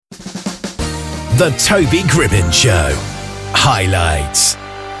The Toby Gribbin Show. Highlights.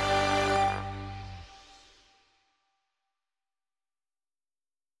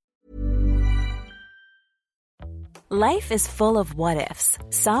 Life is full of what-ifs.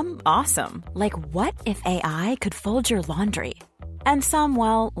 Some awesome, like what if AI could fold your laundry? And some,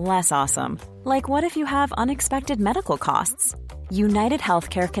 well, less awesome, like what if you have unexpected medical costs? United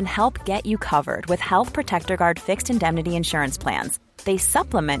Healthcare can help get you covered with Health Protector Guard fixed indemnity insurance plans. They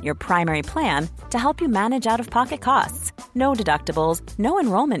supplement your primary plan to help you manage out-of-pocket costs. No deductibles, no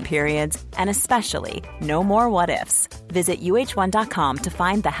enrollment periods, and especially no more what-ifs. Visit uh1.com to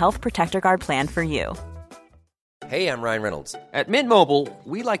find the Health Protector Guard plan for you. Hey, I'm Ryan Reynolds. At Mint Mobile,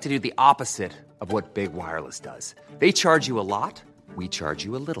 we like to do the opposite of what Big Wireless does. They charge you a lot, we charge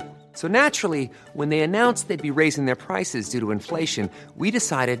you a little. So naturally, when they announced they'd be raising their prices due to inflation, we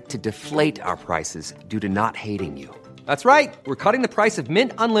decided to deflate our prices due to not hating you. That's right. We're cutting the price of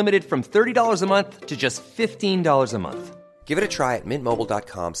Mint Unlimited from $30 a month to just $15 a month. Give it a try at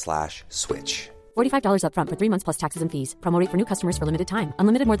mintmobile.com/switch. $45 up front for 3 months plus taxes and fees. Promo rate for new customers for limited time.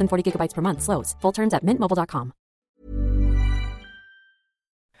 Unlimited more than 40 gigabytes per month. Slows full terms at mintmobile.com.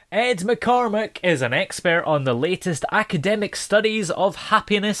 Ed McCormack is an expert on the latest academic studies of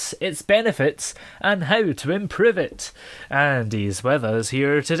happiness, its benefits, and how to improve it. And he's with us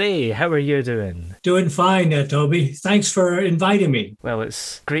here today. How are you doing? Doing fine, Toby. Thanks for inviting me. Well,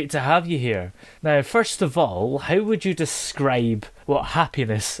 it's great to have you here. Now, first of all, how would you describe what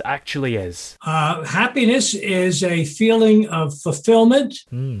happiness actually is? Happiness is a feeling of fulfillment,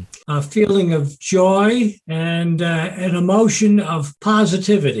 a feeling of joy, and an emotion of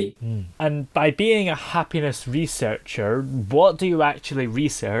positivity. And by being a happiness researcher, what do you actually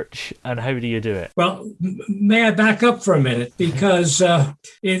research and how do you do it? Well, may I back up for a minute? Because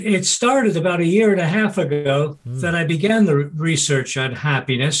it started about a year and a half ago that I began the research on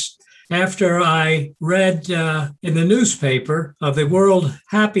happiness. After I read in the newspaper of the World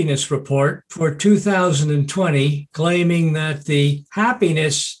Happiness Report for 2020, claiming that the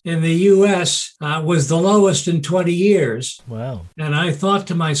happiness in the U.S. Was the lowest in 20 years. Wow. And I thought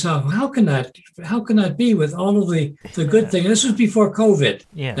to myself, how can that be with all of the good things? This was before COVID.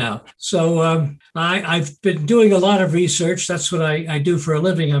 Yeah. Now. So I've been doing a lot of research. That's what I do for a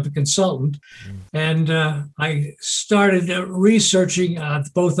living. I'm a consultant. And I started researching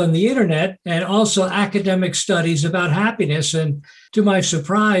both on the internet and also academic studies about happiness. And to my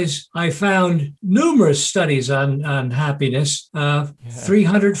surprise, I found numerous studies on happiness,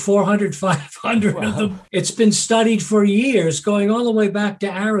 300, 400, 500 of them. It's been studied for years, going all the way back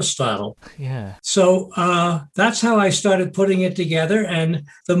to Aristotle. Yeah. So that's how I started putting it together. And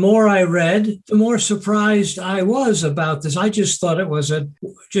the more I read, the more surprised I was about this. I just thought it was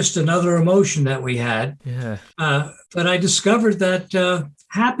just another emotion that we had. Yeah. But I discovered that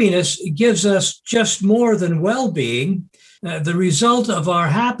happiness gives us just more than well-being. The result of our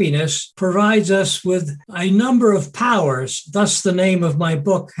happiness provides us with a number of powers, thus the name of my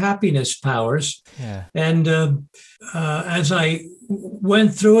book, Happiness Powers. Yeah. And as I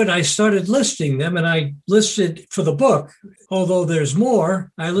went through it, I started listing them, and I listed for the book, although there's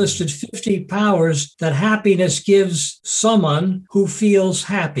more, I listed 50 powers that happiness gives someone who feels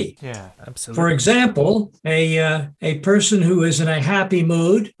happy. Yeah, absolutely. For example, a person who is in a happy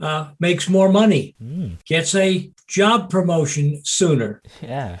mood makes more money, gets a job promotion sooner,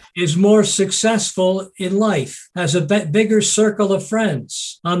 is more successful in life, has a bigger circle of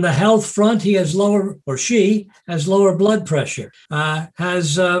friends. On the health front, he has she has lower blood pressure,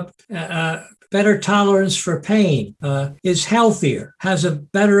 has better tolerance for pain, is healthier, has a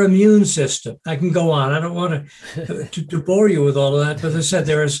better immune system. I can go on. I don't want to bore you with all of that, but as I said,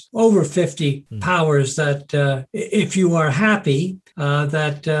 there's over 50 powers that if you are happy,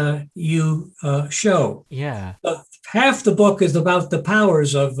 that you show. Yeah. Half the book is about the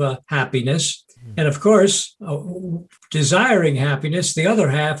powers of happiness. And of course, desiring happiness. The other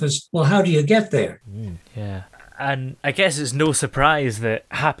half is, well, how do you get there? Yeah. And I guess it's no surprise that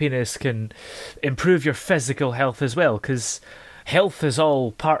happiness can improve your physical health as well, because health is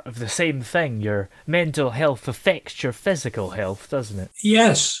all part of the same thing. Your mental health affects your physical health, doesn't it?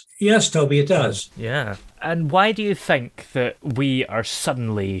 Yes, Toby, it does. Yeah. And why do you think that we are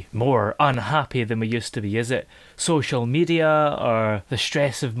suddenly more unhappy than we used to be? Is it social media or the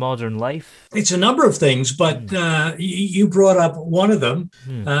stress of modern life? It's a number of things, but you brought up one of them,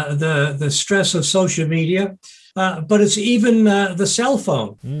 the stress of social media. but it's even the cell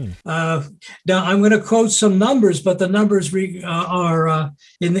phone. Now, I'm going to quote some numbers, but the numbers are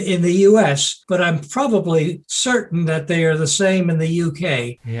in the U.S., but I'm probably certain that they are the same in the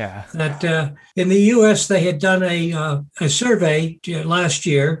U.K. Yeah. That in the U.S., they had done a survey last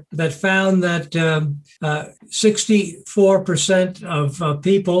year that found that 64% of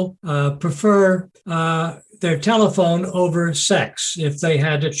people prefer their telephone over sex if they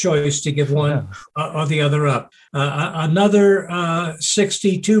had a choice to give one or the other up. Another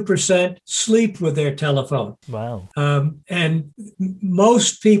 62% sleep with their telephone. Wow. And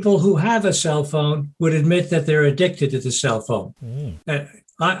most people who have a cell phone would admit that they're addicted to the cell phone.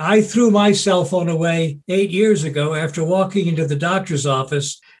 I threw my cell phone away 8 years ago after walking into the doctor's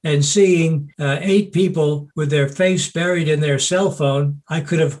office and seeing 8 people with their face buried in their cell phone. I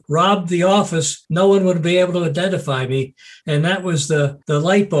could have robbed the office. No one would be able to identify me. And that was the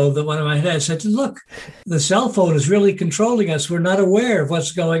light bulb that went in my head. I said, look, the cell phone is really controlling us. We're not aware of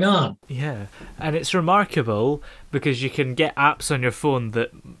what's going on. Yeah. And it's remarkable because you can get apps on your phone that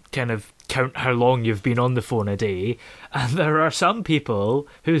kind of count how long you've been on the phone a day, and there are some people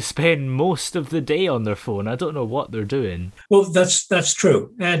who spend most of the day on their phone. I don't know what they're doing. Well, that's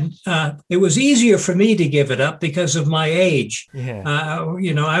true, and it was easier for me to give it up because of my age. Yeah.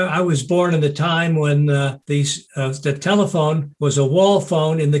 I was born in the time when the telephone was a wall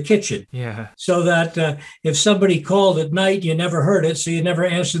phone in the kitchen. Yeah. So that if somebody called at night, you never heard it, so you never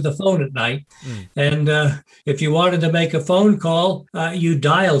answered the phone at night. And if you wanted to make a phone call, you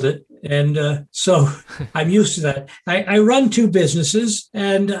dialed it. And so I'm used to that. I run 2 businesses,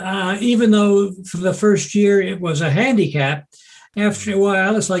 and even though for the first year it was a handicap, after a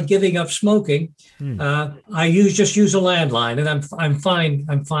while it's like giving up smoking. I just use a landline, and I'm fine.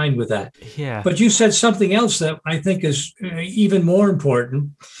 I'm fine with that. Yeah. But you said something else that I think is even more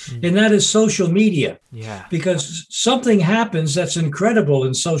important, and that is social media. Yeah. Because something happens that's incredible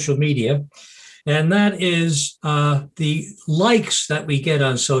in social media. And that is the likes that we get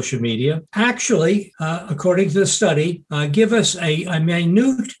on social media actually, according to the study, give us a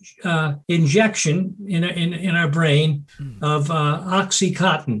minute injection in our brain of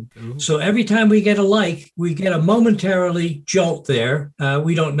Oxycontin. So every time we get a like, we get a momentarily jolt there.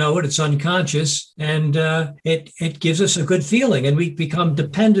 We don't know it. It's unconscious. And it gives us a good feeling. And we become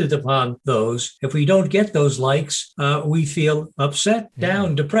dependent upon those. If we don't get those likes, we feel upset,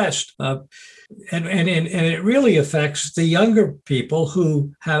 down, depressed. And it really affects the younger people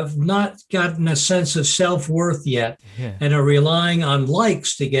who have not gotten a sense of self-worth yet and are relying on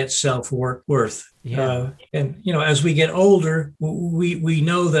likes to get self-worth. Yeah. As we get older, we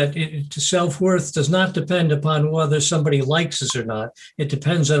know that self-worth does not depend upon whether somebody likes us or not. It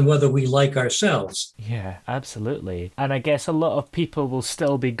depends on whether we like ourselves. Yeah, absolutely. And I guess a lot of people will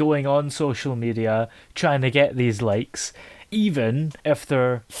still be going on social media trying to get these likes, even if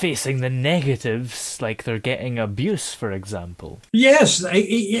they're facing the negatives, like they're getting abuse, for example. Yes,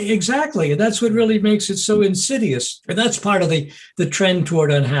 exactly. And that's what really makes it so insidious. And that's part of the trend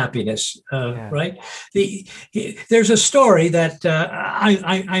toward unhappiness, right? There's a story that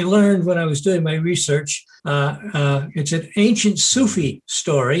I learned when I was doing my research. It's an ancient Sufi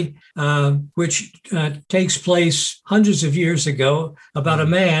story, which takes place hundreds of years ago, about a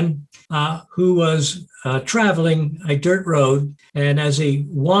man who was traveling a dirt road. And as he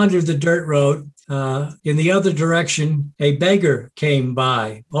wandered the dirt road, in the other direction, a beggar came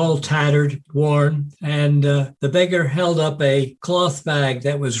by, all tattered, worn, and the beggar held up a cloth bag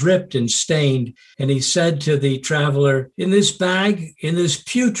that was ripped and stained. And he said to the traveler, in this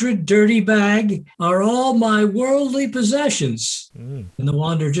putrid, dirty bag, are all my worldly possessions. And the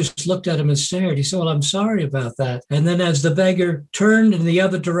wanderer just looked at him and stared. He said, well, I'm sorry about that. And then as the beggar turned in the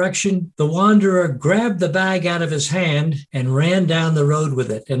other direction, the wanderer grabbed the bag out of his hand and ran down the road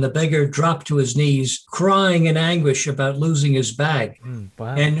with it. And the beggar dropped to his knees, crying in anguish about losing his bag.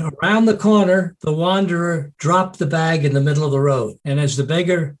 Wow. And around the corner, the wanderer dropped the bag in the middle of the road. And as the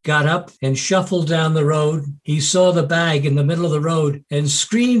beggar got up and shuffled down the road, he saw the bag in the middle of the road and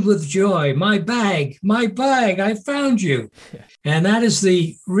screamed with joy, my bag, I found you. And that is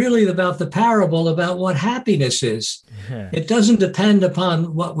really about the parable about what happiness is. It doesn't depend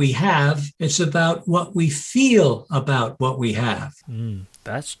upon what we have. It's about what we feel about what we have.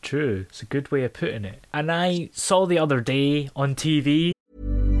 That's true. It's a good way of putting it. And I saw the other day on TV.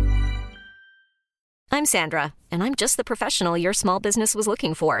 I'm Sandra, and I'm just the professional your small business was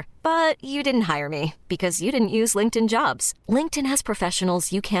looking for. But you didn't hire me because you didn't use LinkedIn Jobs. LinkedIn has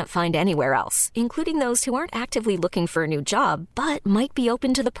professionals you can't find anywhere else, including those who aren't actively looking for a new job, but might be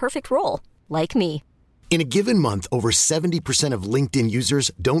open to the perfect role, like me. In a given month, over 70% of LinkedIn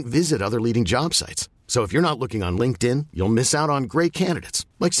users don't visit other leading job sites. So if you're not looking on LinkedIn, you'll miss out on great candidates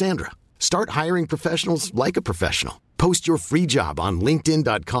like Sandra. Start hiring professionals like a professional. Post your free job on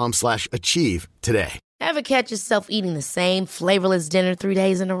linkedin.com/achieve today. Ever catch yourself eating the same flavorless dinner 3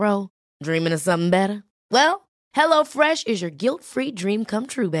 days in a row? Dreaming of something better? Well, HelloFresh is your guilt-free dream come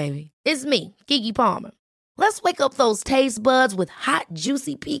true, baby. It's me, Keke Palmer. Let's wake up those taste buds with hot,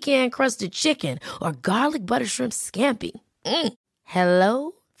 juicy pecan-crusted chicken or garlic butter shrimp scampi.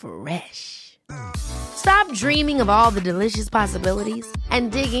 Hello Fresh. Stop dreaming of all the delicious possibilities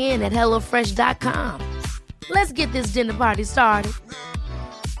and dig in at HelloFresh.com. Let's get this dinner party started.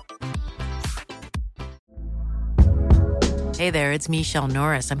 Hey there, it's Michelle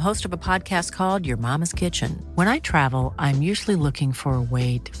Norris. I'm host of a podcast called Your Mama's Kitchen. When I travel, I'm usually looking for a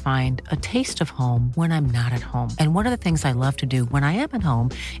way to find a taste of home when I'm not at home. And one of the things I love to do when I am at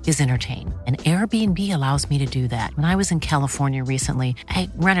home is entertain. And Airbnb allows me to do that. When I was in California recently, I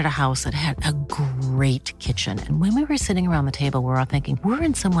rented a house that had a great kitchen. And when we were sitting around the table, we were all thinking, we're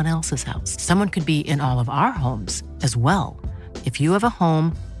in someone else's house. Someone could be in all of our homes as well. If you have a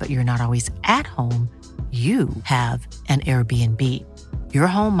home, but you're not always at home, you have an Airbnb. Your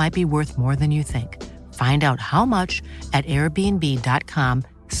home might be worth more than you think. Find out how much at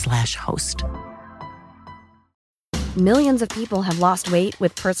airbnb.com/host. Millions of people have lost weight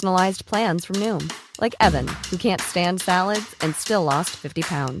with personalized plans from Noom. Like Evan, who can't stand salads and still lost 50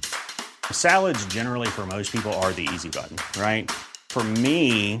 pounds. Salads generally for most people are the easy button, right? For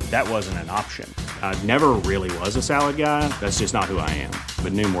me, that wasn't an option. I never really was a salad guy. That's just not who I am.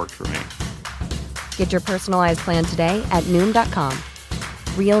 But Noom worked for me. Get your personalized plan today at Noom.com.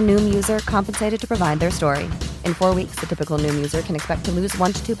 Real Noom user compensated to provide their story. In 4 weeks, the typical Noom user can expect to lose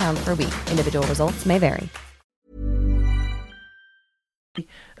 1 to 2 pounds per week. Individual results may vary.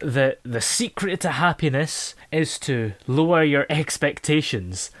 The secret to happiness is to lower your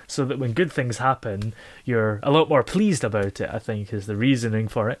expectations so that when good things happen, you're a lot more pleased about it, I think, is the reasoning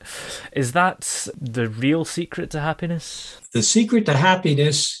for it. Is that the real secret to happiness? The secret to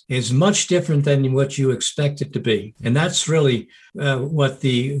happiness is much different than what you expect it to be. And that's really what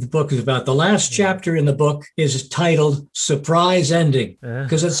the book is about. The last chapter in the book is titled Surprise Ending,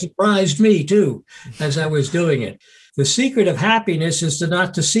 because it surprised me too as I was doing it. The secret of happiness is to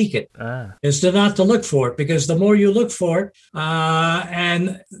not to seek it, is to not to look for it, because the more you look for it,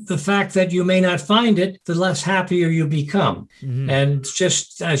 and the fact that you may not find it, the less happier you become. Mm-hmm. And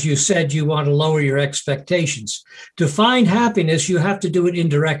just as you said, you want to lower your expectations. To find happiness, you have to do it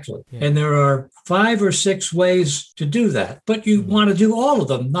indirectly. Yeah. And there are 5 or 6 ways to do that, but you want to do all of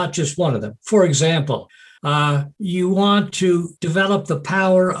them, not just one of them. For example, you want to develop the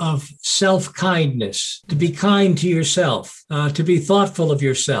power of self-kindness, to be kind to yourself, to be thoughtful of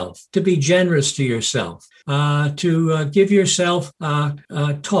yourself, to be generous to yourself, to give yourself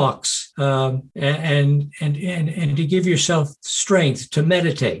talks, and to give yourself strength to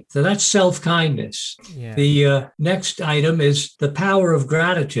meditate. So that's self-kindness. Yeah. The next item is the power of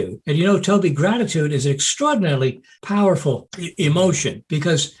gratitude. And Toby, gratitude is an extraordinarily powerful emotion,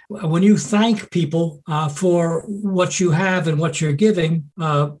 because when you thank people for what you have and what you're giving,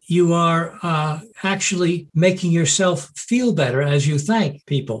 you are actually making yourself feel better as you thank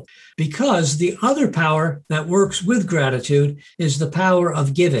people. Because the other power that works with gratitude is the power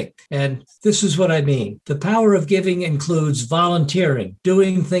of giving. And this is what I mean. The power of giving includes volunteering,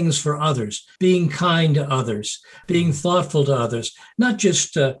 doing things for others, being kind to others, being thoughtful to others, not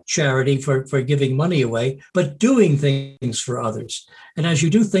just charity for giving money away, but doing things for others. And as you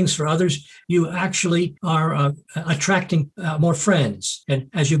do things for others, you actually are attracting more friends. And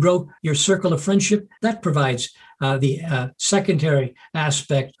as you grow your circle of friendship, that provides the secondary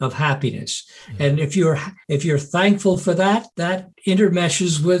aspect of happiness. Mm-hmm. And if you're thankful for that, that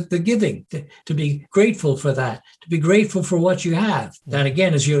intermeshes with the giving, to be grateful for that, to be grateful for what you have. Mm-hmm. That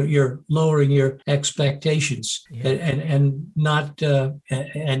again is you're lowering your expectations. Yeah. and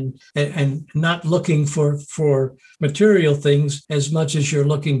not looking for material things as much as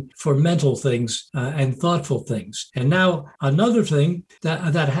you're looking for mental things and thoughtful things. And now another thing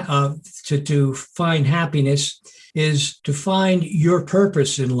to find happiness is to find your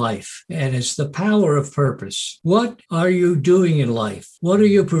purpose in life. And it's the power of purpose. What are you doing in life? What are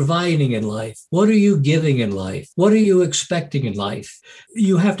you providing in life? What are you giving in life? What are you expecting in life?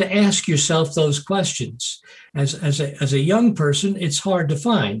 You have to ask yourself those questions. As a young person, it's hard to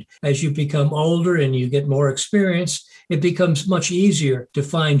find. As you become older and you get more experience, it becomes much easier to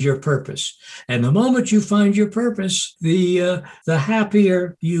find your purpose. And the moment you find your purpose, the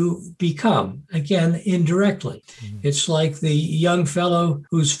happier you become, again, indirectly. It's like the young fellow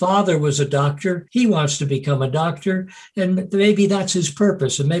whose father was a doctor. He wants to become a doctor, and maybe that's his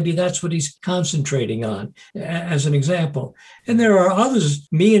purpose, and maybe that's what he's concentrating on, as an example. And there are others,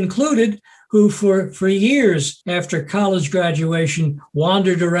 me included, who for years after college graduation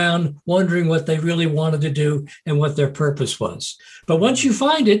wandered around wondering what they really wanted to do and what their purpose was. But once you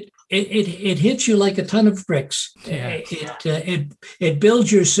find it, it hits you like a ton of bricks. Yeah. It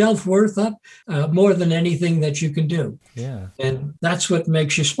builds your self-worth up more than anything that you can do. Yeah. And that's what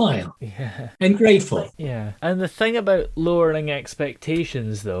makes you smile. Yeah. And grateful. Yeah. And the thing about lowering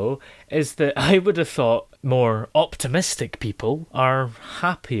expectations, though, is that I would have thought more optimistic people are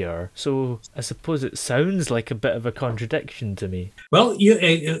happier. So I suppose it sounds like a bit of a contradiction to me. Well,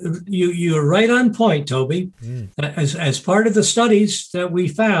 you're right on point, Toby. As part of the studies that we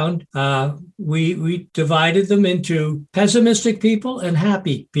found, we divided them into pessimistic people and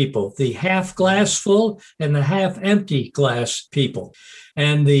happy people, the half glass full and the half empty glass people.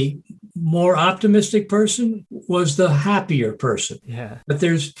 And the more optimistic person was the happier person. Yeah. But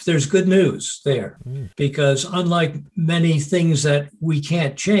there's good news there, because unlike many things that we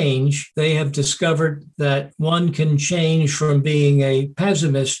can't change, they have discovered that one can change from being a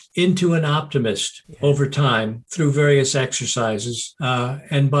pessimist into an optimist over time through various exercises.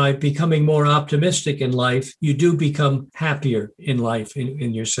 And by becoming more optimistic in life, you do become happier in life,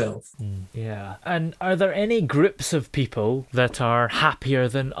 in yourself. Yeah. And are there any groups of people that are happier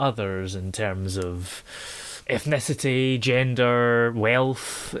than others in terms of ethnicity, gender,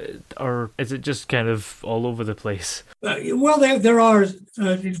 wealth, or is it just kind of all over the place? Well, there are,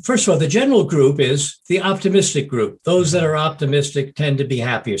 first of all, the general group is the optimistic group. Those that are optimistic tend to be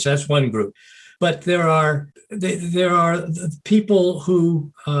happier. So that's one group. But there are people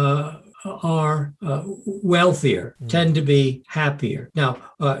who are wealthier, tend to be happier. Now,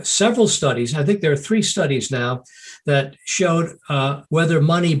 several studies, I think there are 3 studies now that showed whether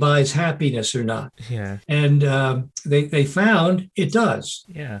money buys happiness or not. Yeah. And they found it does.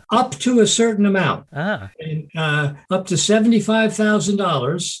 Yeah. Up to a certain amount. And, up to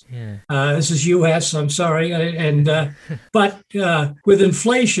 $75,000. Yeah. This is U.S., I'm sorry. But with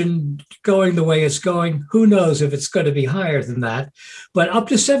inflation going the way it's going, who knows if it's going to be higher than that. But up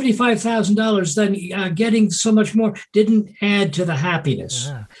to $75,000, then getting so much more didn't add to the happiness.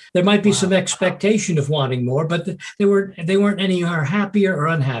 There might be some expectation of wanting more, but they weren't any are happier or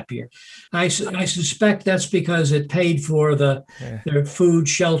unhappier. I suspect that's because it paid for their food,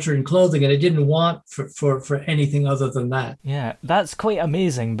 shelter, and clothing, and it didn't want for anything other than that. Yeah, that's quite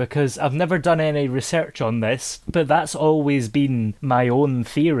amazing, because I've never done any research on this, but that's always been my own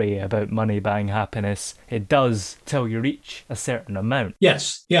theory about money buying happiness. It does till you reach a certain amount.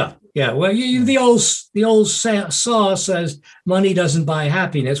 Yes, yeah. Well, the old saw says money doesn't buy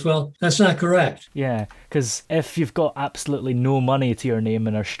happiness. Well, that's not correct. Yeah, because if you've got absolutely no money to your name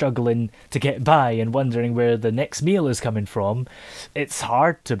and are struggling to get by and wondering where the next meal is coming from, it's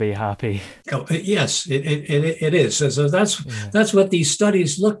hard to be happy. Oh, yes, it is. So that's what these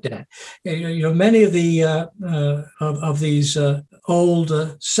studies looked at. Many of the of these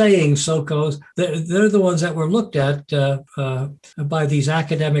old sayings, so-called, they're the ones that were looked at by these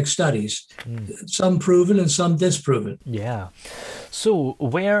academic studies, some proven and some disproven. Yeah. So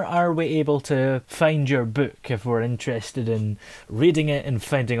where are we able to find your book if we're interested in reading it and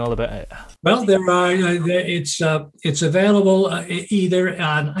finding all about it? Well, it's available either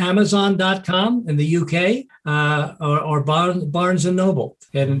on Amazon.com in the UK or Barnes & Noble.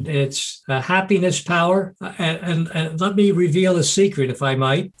 And it's Happiness Power. And let me reveal a secret, if I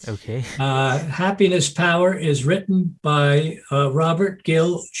might. Okay. Happiness Power is written by Robert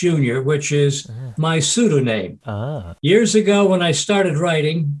Gill Jr., which is my pseudonym. Years ago, when I started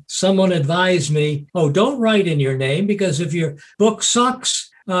writing, someone advised me, don't write in your name, because if your book sucks,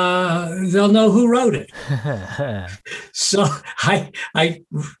 they'll know who wrote it. So I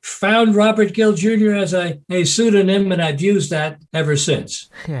found Robert Gill Jr. as a pseudonym, and I've used that ever since.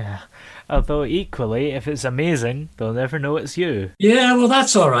 Yeah. Although equally, if it's amazing, they'll never know it's you. Yeah, well,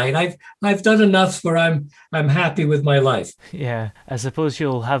 that's all right. I've done enough where I'm happy with my life. Yeah, I suppose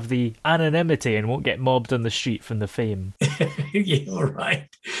you'll have the anonymity and won't get mobbed on the street from the fame. Yeah, all right.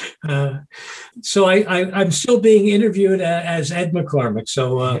 So I'm still being interviewed as Ed McCormick.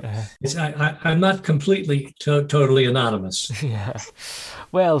 So I'm not completely totally anonymous. Yeah.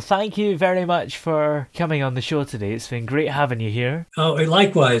 Well, thank you very much for coming on the show today. It's been great having you here. Oh,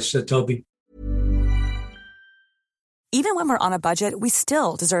 likewise, Toby. Even when we're on a budget, we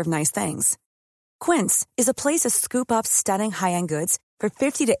still deserve nice things. Quince is a place to scoop up stunning high-end goods for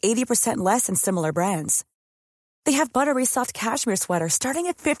 50 to 80% less than similar brands. They have buttery soft cashmere sweaters starting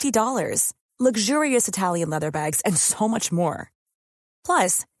at $50, luxurious Italian leather bags, and so much more.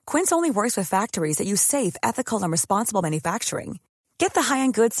 Plus, Quince only works with factories that use safe, ethical, and responsible manufacturing. Get the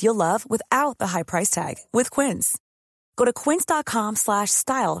high-end goods you'll love without the high price tag with Quince. Go to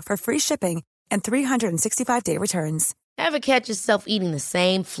quince.com/style for free shipping and 365-day returns. Ever catch yourself eating the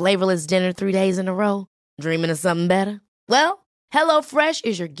same flavorless dinner 3 days in a row? Dreaming of something better? Well, HelloFresh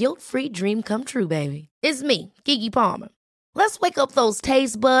is your guilt-free dream come true, baby. It's me, Keke Palmer. Let's wake up those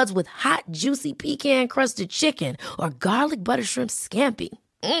taste buds with hot, juicy pecan-crusted chicken or garlic butter shrimp scampi.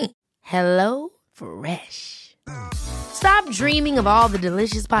 Hello Fresh. Stop dreaming of all the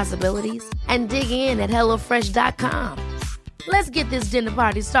delicious possibilities and dig in at HelloFresh.com. Let's get this dinner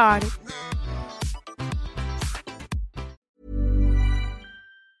party started.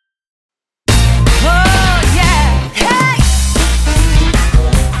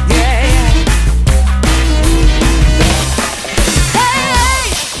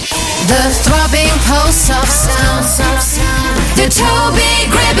 The throbbing pulse of sound. The Toby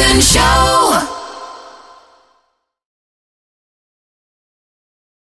Gribbon Show.